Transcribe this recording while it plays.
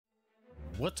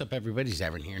What's up, everybody?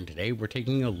 Zavin here, and today we're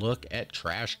taking a look at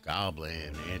Trash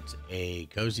Goblin. It's a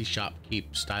cozy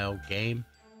shopkeep style game,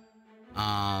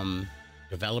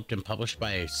 developed and published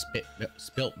by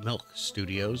Spilt Milk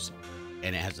Studios,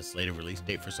 and it has a slated release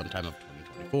date for sometime of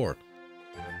 2024.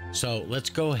 So let's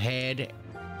go ahead,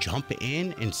 jump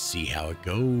in, and see how it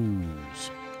goes.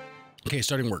 Okay,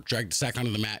 starting work. Drag the sack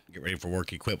onto the mat. Get ready for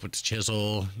work. Equip with the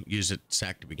chisel. Use the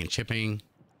sack to begin chipping.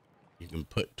 You can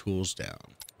put tools down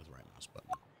with the right mouse button.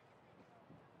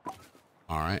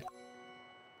 All right.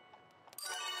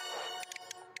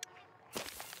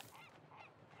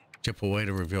 Chip away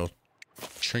to reveal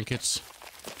trinkets.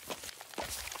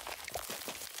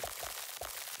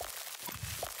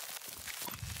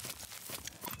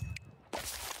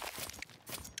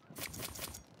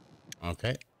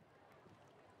 Okay.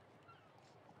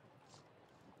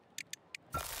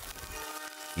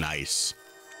 Nice.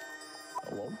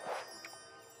 Hello.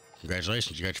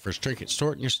 Congratulations, you got your first trinket.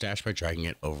 Store it in your stash by dragging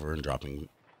it over and dropping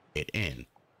it in.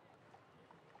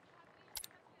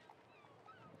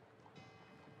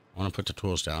 I want to put the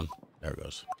tools down. There it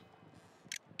goes.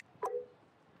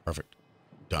 Perfect.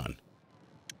 Done.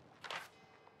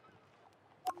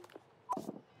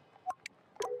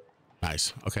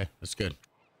 Nice. Okay, that's good.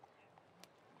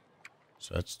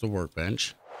 So that's the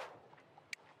workbench.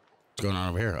 What's going on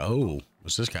over here? Oh,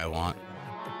 what's this guy want?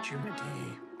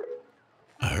 Opportunity.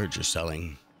 I heard you're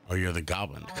selling, or you're the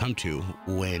goblin to come to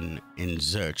when in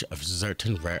search of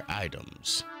certain rare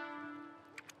items.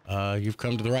 You've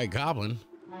come to the right goblin.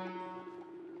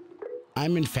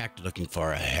 I'm in fact looking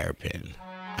for a hairpin.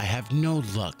 I have no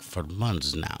luck for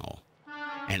months now,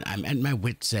 and I'm at my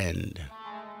wit's end.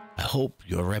 I hope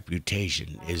your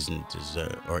reputation isn't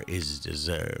deserved, or is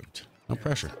deserved. No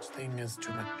pressure. Such thing is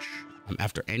too much. I'm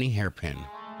after any hairpin.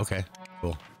 Okay,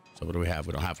 cool. So what do we have?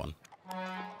 We don't have one.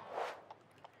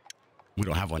 We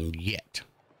don't have one yet,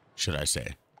 should I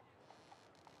say.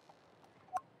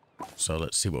 So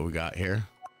let's see what we got here.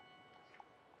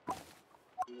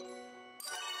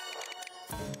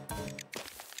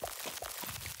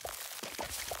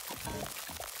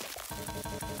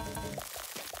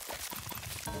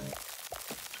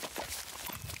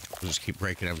 We'll just keep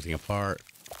breaking everything apart.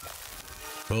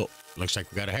 Cool. Looks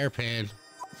like we got a hairpin.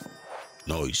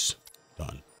 Nice.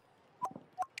 Done.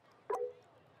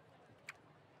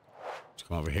 Let's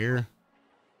come over here.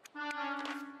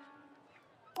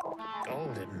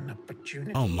 Golden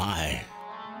opportunity. Oh my.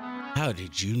 How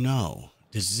did you know?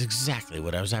 This is exactly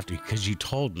what I was after, because you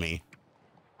told me.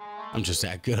 I'm just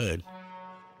that good.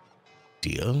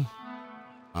 Deal?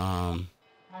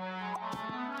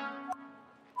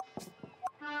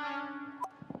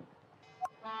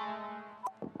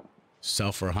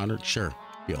 Sell for 100? Sure.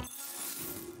 Deal.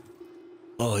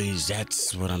 Oh,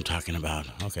 that's what I'm talking about.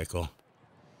 Okay, cool.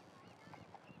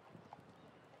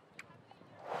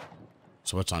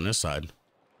 So what's on this side?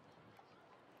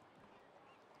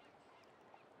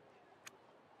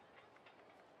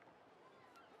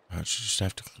 I just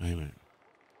have to claim it.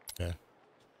 Okay.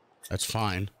 That's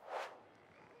fine.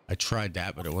 I tried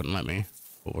that, but it wouldn't let me.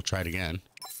 But we'll try it again.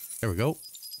 There we go.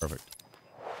 Perfect.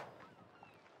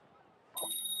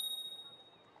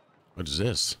 What is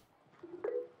this?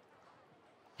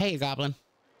 Hey, Goblin.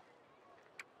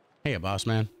 Hey, boss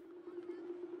man.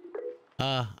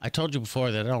 I told you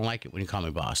before that I don't like it when you call me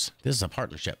boss. This is a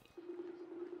partnership.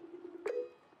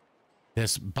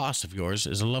 This boss of yours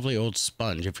is a lovely old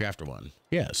sponge if you're after one.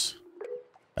 Yes.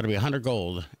 That'll be 100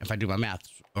 gold if I do my math,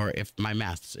 or if my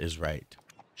maths is right.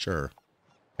 Sure.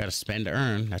 Gotta spend to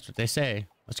earn. That's what they say.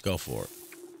 Let's go for it.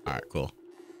 All right, cool.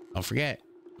 Don't forget.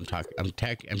 I'm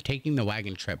taking the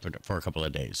wagon trip for a couple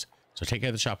of days. So take care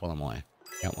of the shop while I'm away.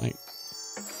 Can't wait.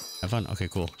 Have fun. Okay,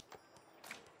 cool.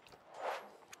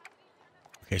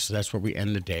 Okay, so that's where we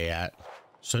end the day at.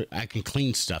 So I can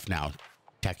clean stuff now,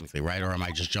 technically, right? Or am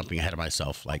I just jumping ahead of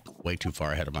myself, like way too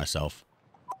far ahead of myself?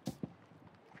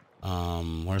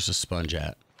 Where's the sponge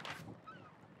at?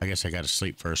 I guess I gotta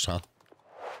sleep first, huh?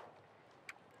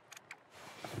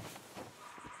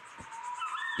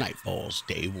 Night falls,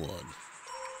 day one.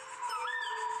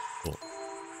 Cool.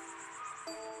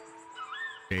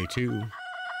 Day two.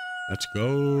 Let's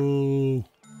go.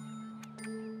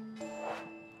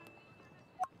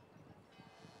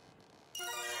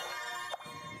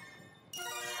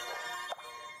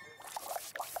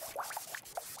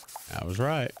 I was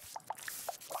right.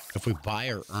 If we buy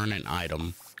or earn an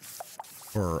item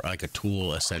for like a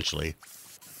tool, essentially,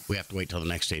 we have to wait till the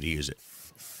next day to use it.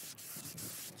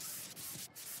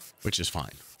 Which is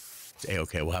fine. It's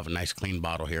A-okay. We'll have a nice clean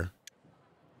bottle here.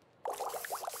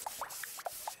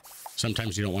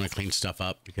 Sometimes you don't want to clean stuff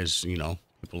up because, you know,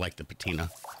 people like the patina.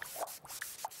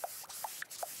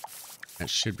 That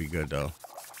should be good though.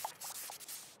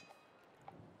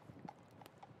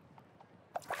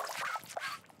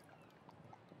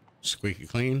 Squeaky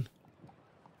clean.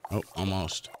 Oh,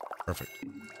 almost. Perfect.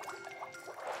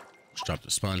 Let's drop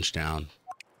the sponge down.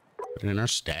 Put it in our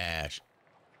stash.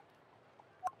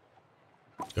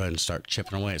 Let's go ahead and start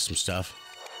chipping away at some stuff.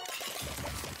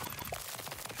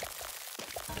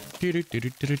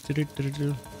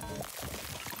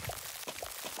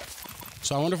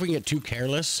 So I wonder if we can get too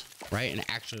careless, right? And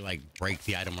actually like break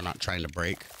the item we're not trying to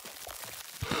break.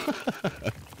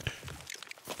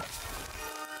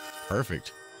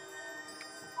 Perfect.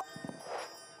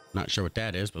 Not sure what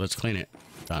that is, but let's clean it.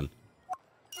 Done.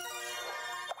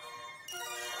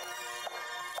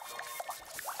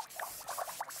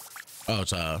 Oh,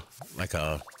 it's like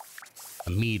a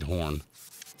mead horn.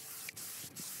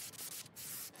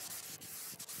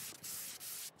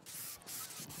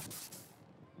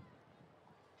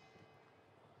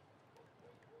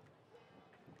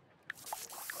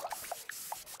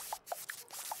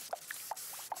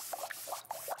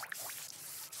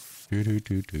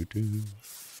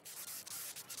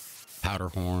 Powder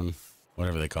horn,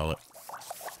 whatever they call it.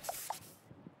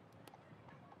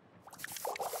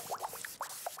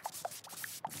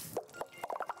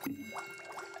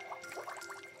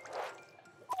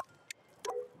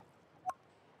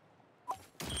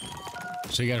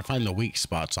 So you got to find the weak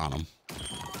spots on them.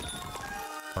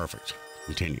 Perfect.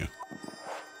 Continue.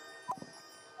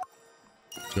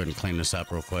 Let's go ahead and clean this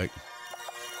up real quick.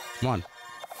 Come on.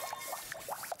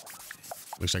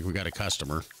 Looks like we got a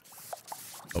customer,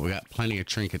 but we got plenty of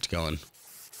trinkets going.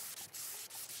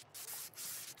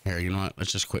 Here, you know what?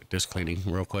 Let's just quit this cleaning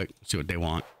real quick. See what they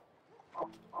want.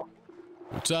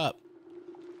 What's up,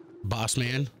 boss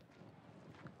man?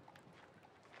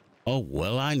 Oh,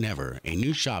 well, I never. A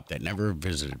new shop that never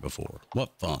visited before.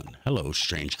 What fun. Hello,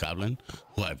 strange goblin,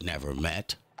 who I've never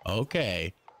met.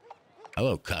 Okay.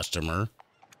 Hello, customer.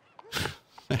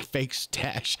 That fake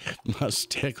stash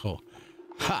must tickle.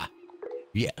 Ha!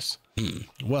 Yes.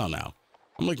 Well, now,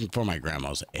 I'm looking for my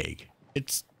grandma's egg.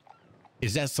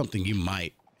 Is that something you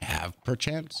might have,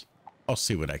 perchance? I'll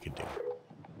see what I can do.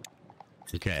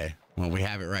 Okay. Well, we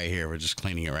have it right here. We're just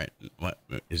cleaning it right. What?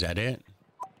 Is that it?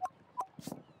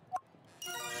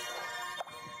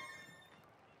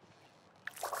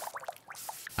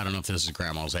 I don't know if this is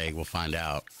grandma's egg. We'll find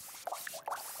out.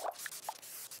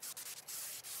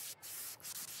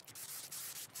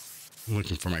 I'm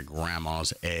looking for my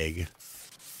grandma's egg.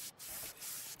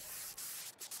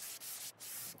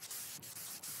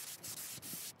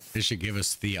 This should give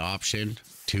us the option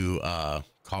to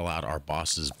call out our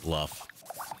boss's bluff.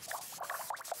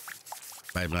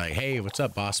 I'd be like, hey, what's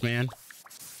up, boss man?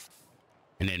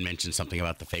 And then mention something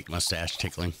about the fake mustache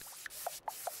tickling.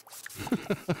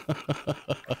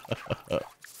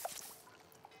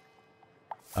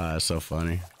 That's so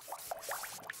funny.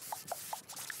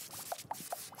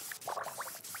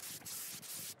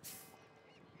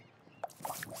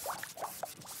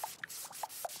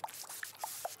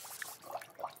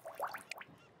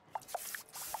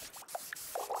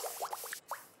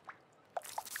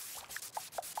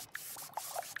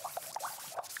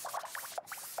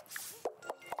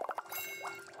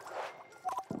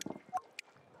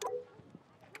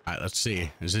 All right, let's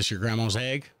see. Is this your grandma's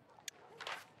egg?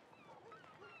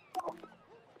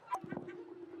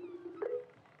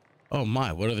 Oh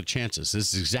my, what are the chances?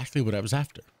 This is exactly what I was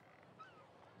after.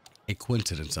 A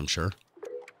coincidence, I'm sure.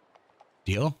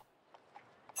 Deal?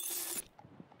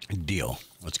 Deal.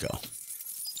 Let's go.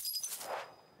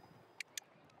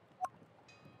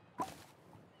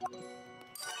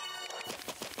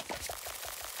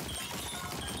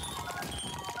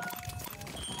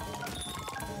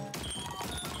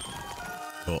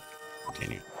 Cool.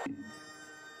 Continue.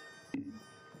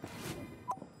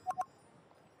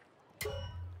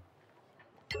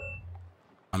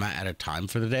 I'm out of time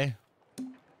for the day. Is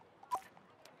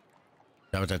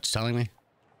that what that's telling me?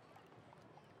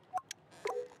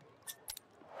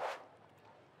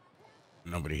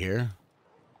 Nobody here.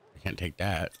 I can't take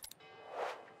that.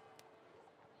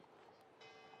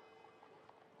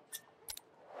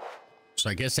 So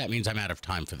I guess that means I'm out of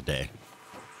time for the day.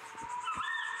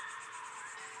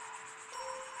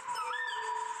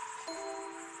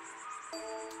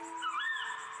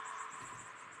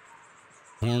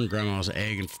 Horn, grandma's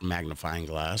egg, and magnifying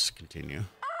glass. Continue.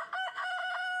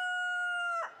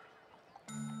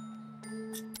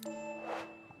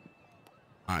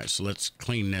 All right, so let's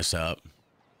clean this up.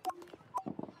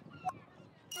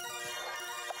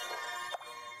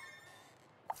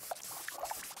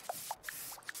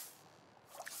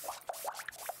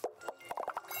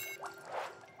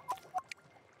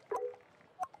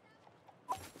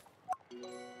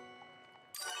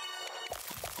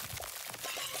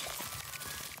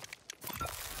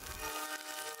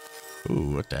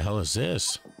 Ooh, what the hell is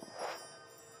this?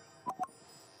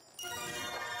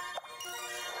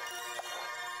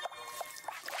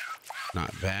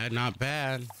 Not bad, not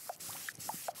bad.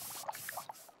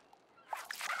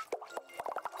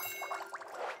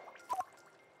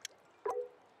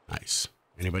 Nice.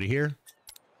 Anybody here?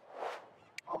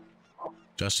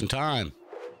 Just in time.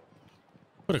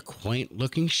 What a quaint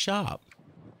looking shop.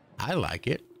 I like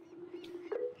it.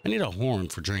 I need a horn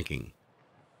for drinking.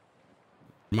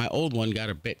 My old one got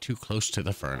a bit too close to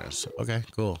the furnace. Okay,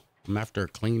 cool. I'm after a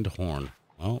cleaned horn.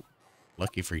 Well,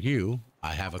 lucky for you,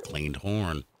 I have a cleaned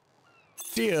horn.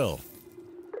 Deal.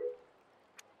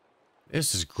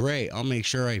 This is great. I'll make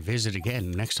sure I visit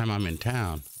again next time I'm in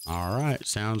town. All right,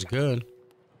 sounds good.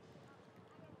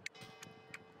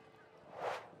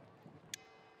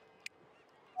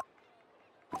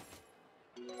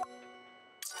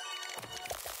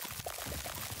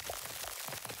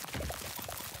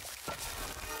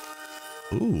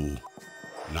 Ooh,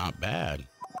 not bad.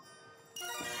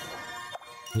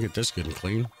 Look at this good and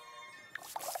clean.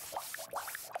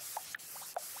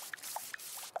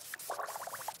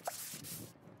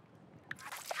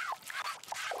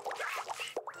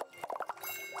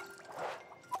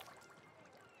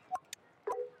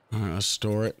 All right, let's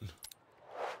store it.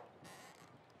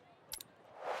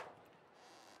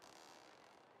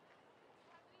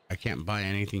 I can't buy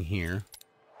anything here,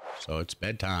 so it's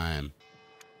bedtime.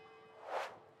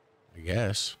 I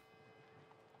guess.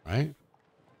 Right?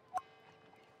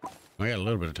 We got a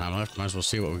little bit of time left. Might as well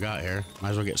see what we got here. Might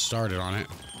as well get started on it.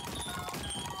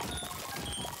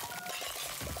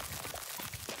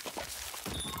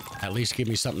 At least give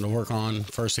me something to work on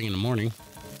first thing in the morning.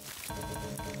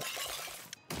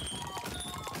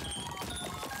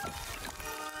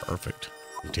 Perfect.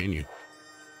 Continue.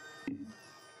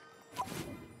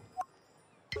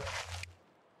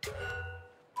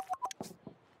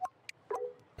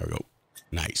 There we go.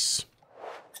 Nice.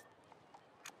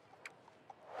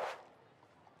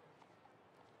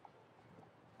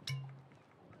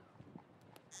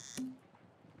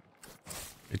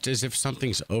 It's as if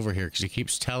something's over here because he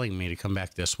keeps telling me to come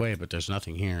back this way, but there's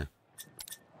nothing here.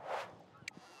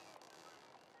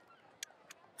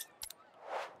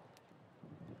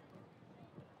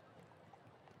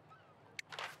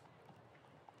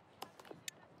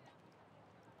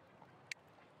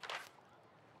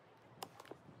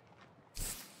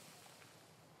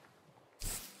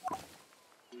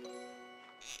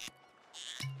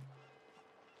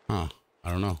 Huh.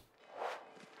 I don't know.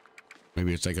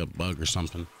 Maybe it's like a bug or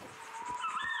something.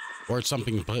 Or it's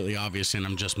something completely obvious and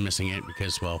I'm just missing it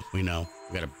because, well, we know.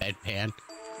 We got a bedpan.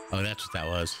 Oh, that's what that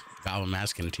was. Goblin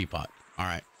mask and a teapot. All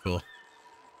right, cool.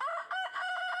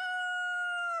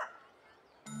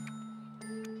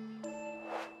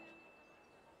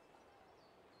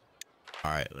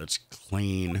 All right, let's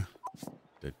clean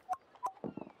the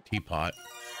teapot.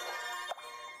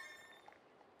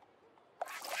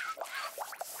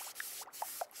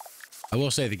 I will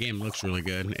say the game looks really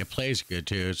good. It plays good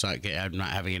too. It's like I'm not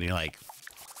having any like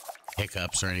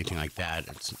hiccups or anything like that.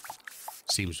 It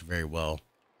seems very well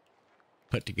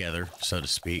put together, so to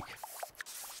speak.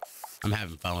 I'm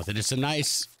having fun with it. It's a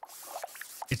nice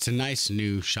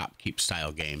new shopkeep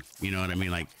style game. You know what I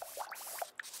mean? Like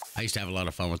I used to have a lot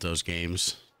of fun with those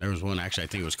games. There was one actually, I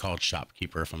think it was called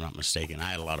Shopkeeper, if I'm not mistaken.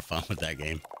 I had a lot of fun with that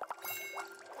game.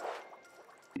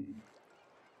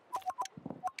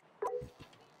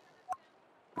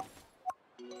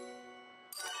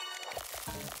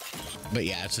 But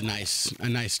yeah, it's a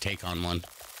nice take on one.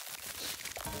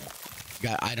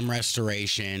 Got item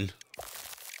restoration.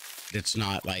 It's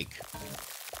not like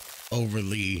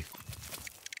overly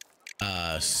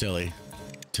silly,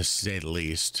 to say the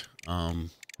least.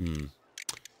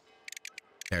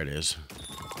 There it is.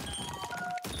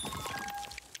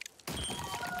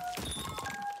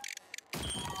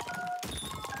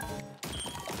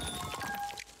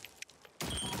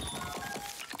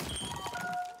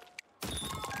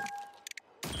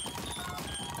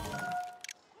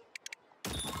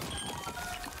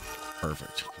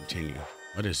 Perfect. Continue.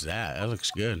 What is that? That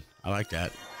looks good. I like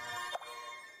that.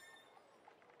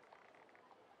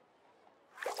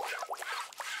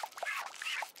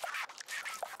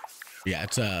 Yeah,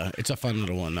 it's a fun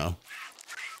little one though.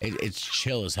 It's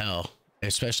chill as hell,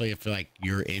 especially if like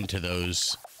you're into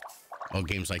those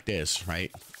games like this,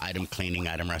 right? Item cleaning,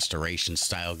 item restoration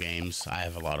style games. I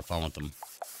have a lot of fun with them.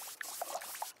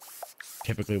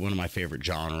 Typically one of my favorite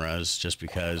genres, just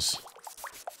because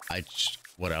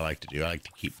what I like to do. I like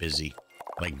to keep busy.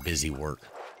 I like busy work.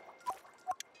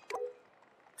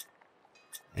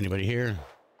 Anybody here?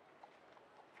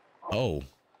 Oh,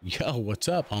 yo, what's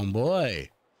up, homeboy?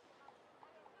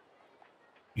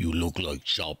 You look like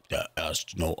shop that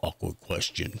asks no awkward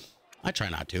question. I try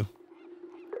not to.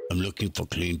 I'm looking for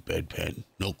clean bedpan.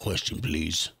 No question,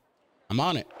 please. I'm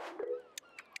on it.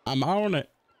 I'm on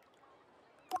it.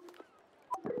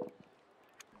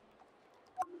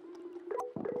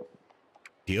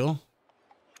 Deal?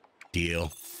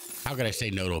 Deal. How could I say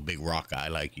no to a big rock guy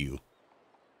like you?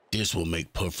 This will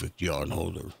make perfect yarn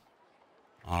holder.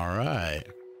 All right.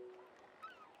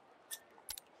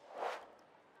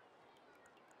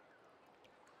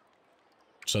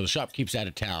 So the shopkeep's out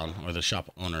of town, or the shop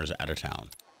owner is out of town.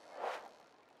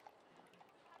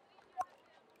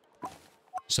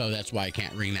 So that's why I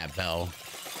can't ring that bell.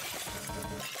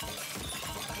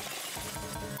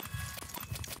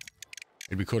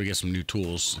 It'd be cool to get some new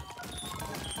tools.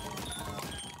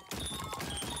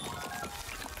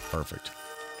 Perfect.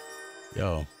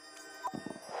 Yo.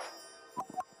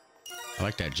 I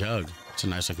like that jug. It's a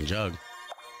nice looking jug.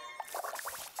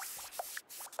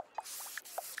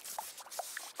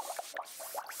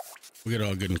 We get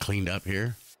all good and cleaned up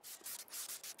here.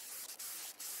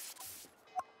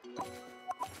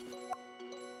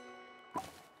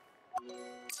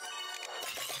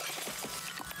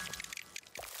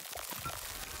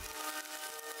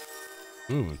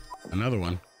 Ooh, another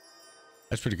one.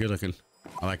 That's pretty good looking.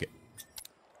 I like it.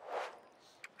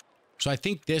 So I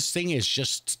think this thing is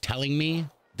just telling me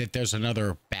that there's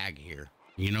another bag here.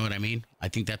 You know what I mean? I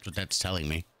think that's what that's telling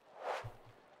me.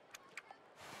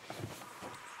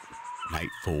 Night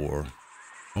 4.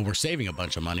 Well, we're saving a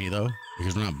bunch of money though,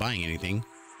 because we're not buying anything.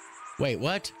 Wait,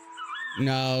 what?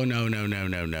 No.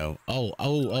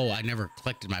 Oh, I never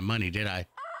collected my money, did I?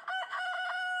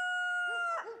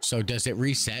 So does it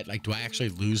reset? Like, do I actually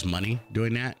lose money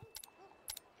doing that?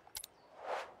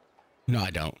 No,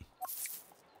 I don't.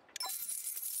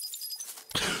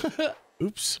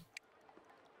 Oops.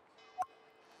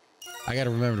 I gotta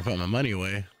remember to put my money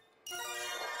away.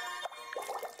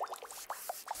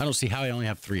 I don't see how I only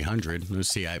have 300. Let's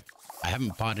see. I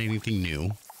haven't bought anything new.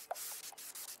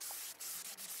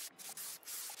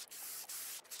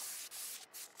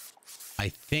 I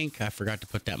think I forgot to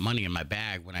put that money in my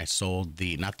bag when I sold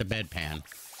the, not the bedpan.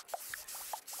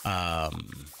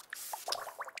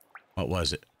 What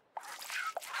was it?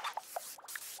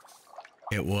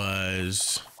 It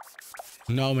was,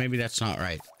 no, maybe that's not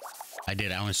right. I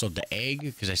did. I only sold the egg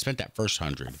because I spent that first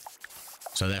 100.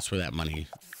 So that's where that money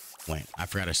went. I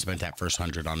forgot I spent that first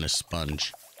 100 on this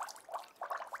sponge.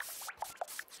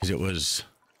 Because it was,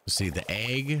 let's see, the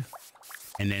egg,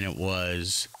 and then it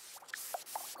was,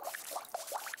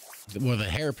 well, the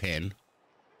hairpin,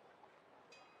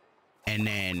 and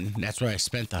then that's what I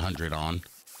spent the 100 on,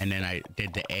 and then I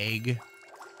did the egg,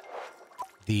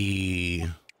 the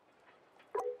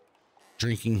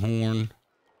drinking horn,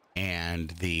 and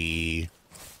the,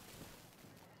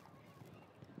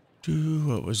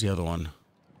 what was the other one?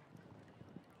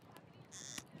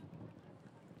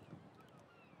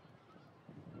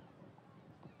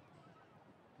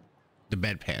 The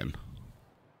bedpan.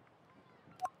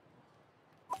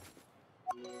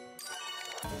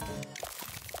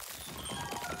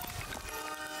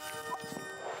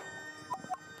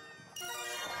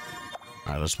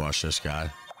 All right, let's watch this guy.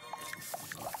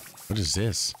 What is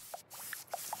this?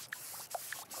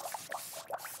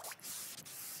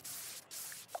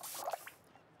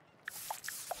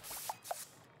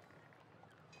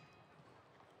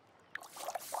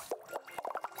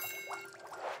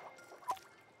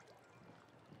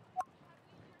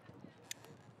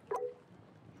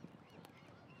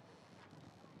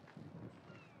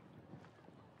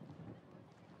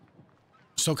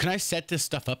 So can I set this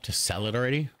stuff up to sell it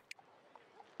already?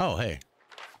 Oh, hey.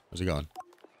 How's it going?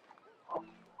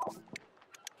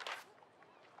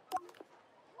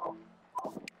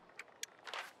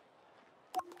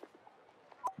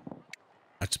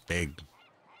 That's big.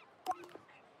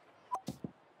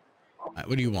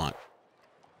 What do you want?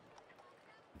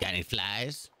 Got any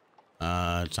flies?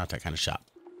 It's not that kind of shop.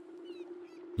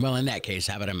 Well, in that case,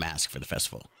 how about a mask for the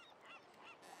festival?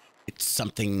 It's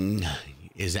something...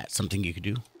 Is that something you could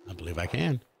do? I believe I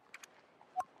can.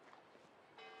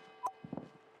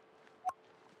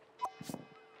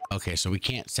 Okay, so we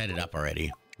can't set it up already.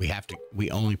 We have to,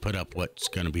 we only put up what's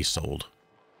going to be sold.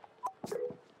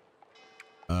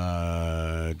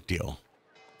 Deal.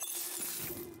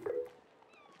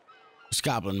 This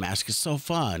goblin mask is so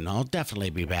fun. I'll definitely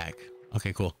be back.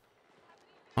 Okay, cool.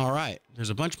 All right. There's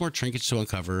a bunch more trinkets to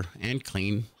uncover and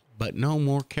clean, but no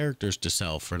more characters to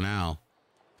sell for now.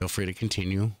 Feel free to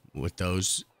continue with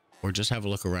those or just have a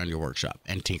look around your workshop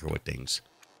and tinker with things.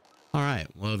 All right.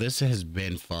 Well, this has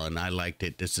been fun. I liked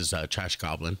it. This is Trash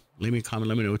Goblin. Leave me a comment.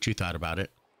 Let me know what you thought about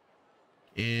it.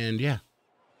 And yeah,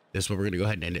 this is where we're going to go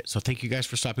ahead and end it. So thank you guys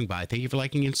for stopping by. Thank you for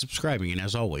liking and subscribing. And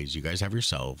as always, you guys have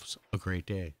yourselves a great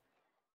day.